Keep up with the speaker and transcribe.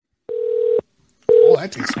Oh,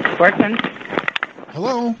 that tastes good. Working.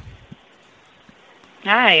 Hello.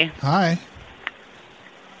 Hi. Hi.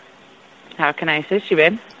 How can I assist you,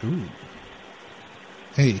 babe? Ooh.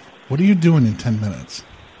 Hey, what are you doing in 10 minutes?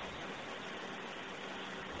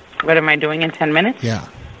 What am I doing in 10 minutes? Yeah.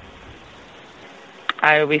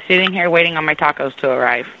 I will be sitting here waiting on my tacos to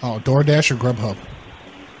arrive. Oh, DoorDash or Grubhub?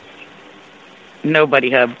 Nobody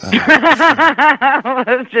hub.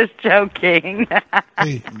 I was just joking.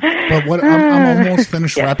 Hey, but what? I'm almost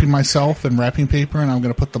finished wrapping myself in wrapping paper, and I'm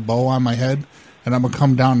going to put the bow on my head, and I'm going to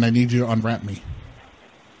come down, and I need you to unwrap me.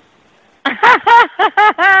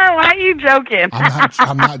 Why are you joking?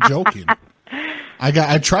 I'm not joking.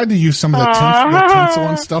 I tried to use some of the tinsel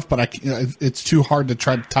and stuff, but it's too hard to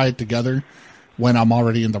try to tie it together when I'm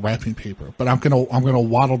already in the wrapping paper. But I'm gonna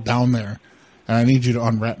waddle down there, and I need you to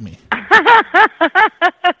unwrap me.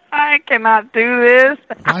 I cannot do this.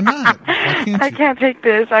 Why not? Why can't you? I can't take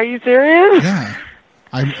this. Are you serious? Yeah.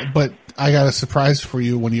 But I got a surprise for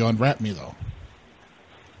you when you unwrap me, though.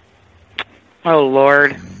 Oh,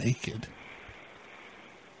 Lord. I'm naked.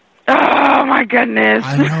 Oh, my goodness.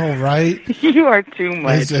 I know, right? You are too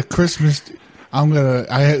much. It's a Christmas.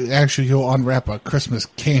 You'll unwrap a Christmas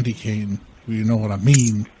candy cane. You know what I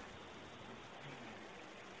mean.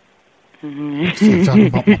 I'm talking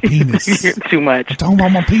about my penis. You're too much. I'm talking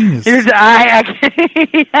about my penis. I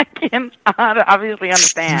can obviously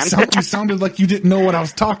understand. You sounded like you didn't know what I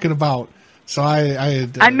was talking about. So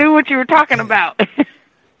I knew what you were talking about.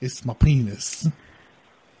 It's my penis.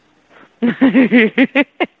 Can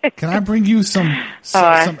I bring you some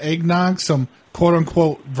eggnog, some quote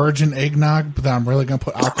unquote virgin eggnog, but I'm really gonna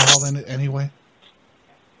put alcohol in it anyway?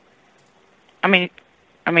 I mean,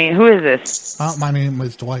 who is this? My name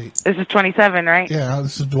is Dwight. This is 27, right? Yeah,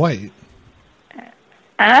 this is Dwight.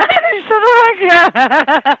 I'm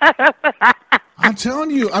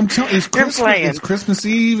telling you, it's Christmas. It's Christmas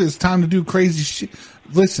Eve. It's time to do crazy shit.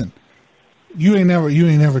 Listen, you ain't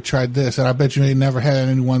never tried this, and I bet you ain't never had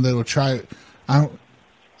anyone that'll try it.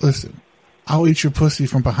 Listen, I'll eat your pussy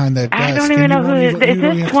from behind that desk. I don't even know who is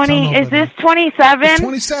this 20. Is this 27? It's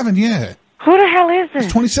 27, yeah. Who the hell is this?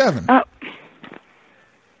 It's 27.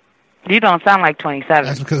 You don't sound like 27.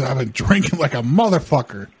 That's because I've been drinking like a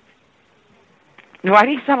motherfucker. Why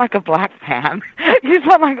do you sound like a black man? You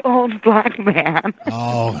sound like an old black man.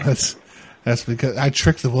 Oh, that's because I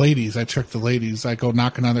trick the ladies. I go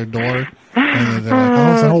knocking on their door, and they're like,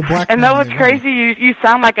 "Oh, it's an old black man." And know what's crazy? You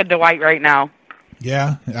sound like a Dwight right now.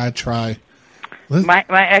 Yeah, I try. Listen. My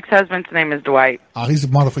ex-husband's name is Dwight. Oh, he's a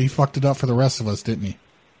motherfucker. He fucked it up for the rest of us, didn't he?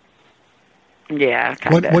 Yeah,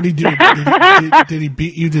 kinda. What did he do? Did he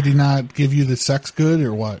beat you? Did he not give you the sex good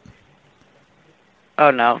or what? Oh,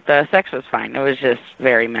 no. The sex was fine. It was just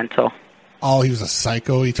very mental. Oh, he was a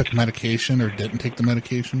psycho? He took medication or didn't take the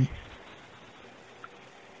medication?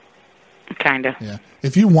 Kind of. Yeah.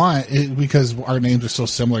 If you want, because our names are so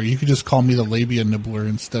similar, you could just call me the labia nibbler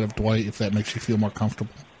instead of Dwight if that makes you feel more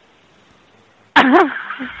comfortable.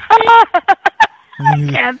 I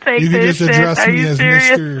can't take this. You can just address me as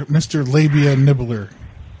serious? Mr. Labia Nibbler.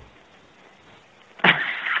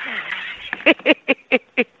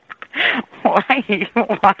 Why?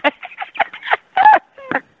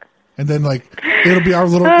 And then it'll be our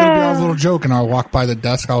little joke, and I'll walk by the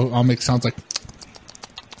desk. I'll make sounds like,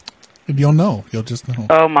 and you'll know. You'll just know.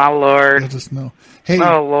 Oh my Lord! You'll just know. Hey,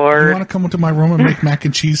 oh Lord! You want to come into my room and make mac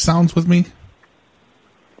and cheese sounds with me?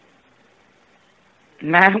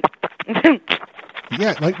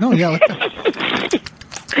 Yeah, like that.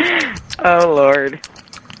 Oh Lord!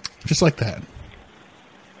 Just like that.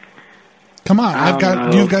 Come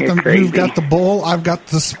on, you've got the bowl, I've got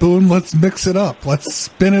the spoon. Let's mix it up. Let's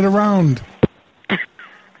spin it around.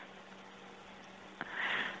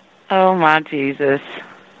 Oh my Jesus!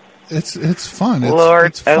 It's fun. Lord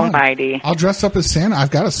it's fun. Almighty! I'll dress up as Santa.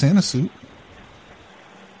 I've got a Santa suit.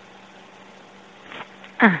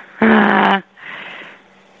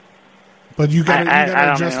 But you got to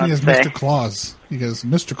address me as Mr. Claus, because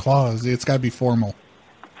Mr. Claus, it's got to be formal.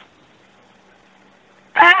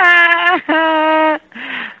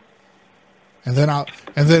 And then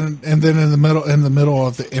in the middle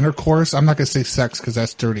of the intercourse, I'm not gonna say sex because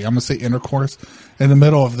that's dirty. I'm gonna say intercourse. In the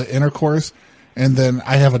middle of the intercourse, and then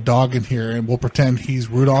I have a dog in here, and we'll pretend he's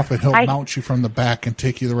Rudolph, and he'll mount you from the back and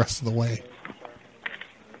take you the rest of the way.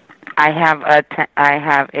 I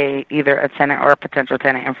have either a tenant or a potential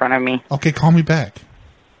tenant in front of me. Okay, call me back.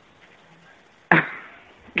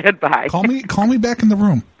 Goodbye. Call me back in the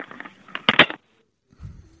room.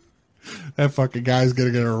 That fucking guy's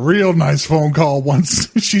gonna get a real nice phone call once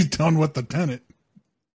she's done with the tenant.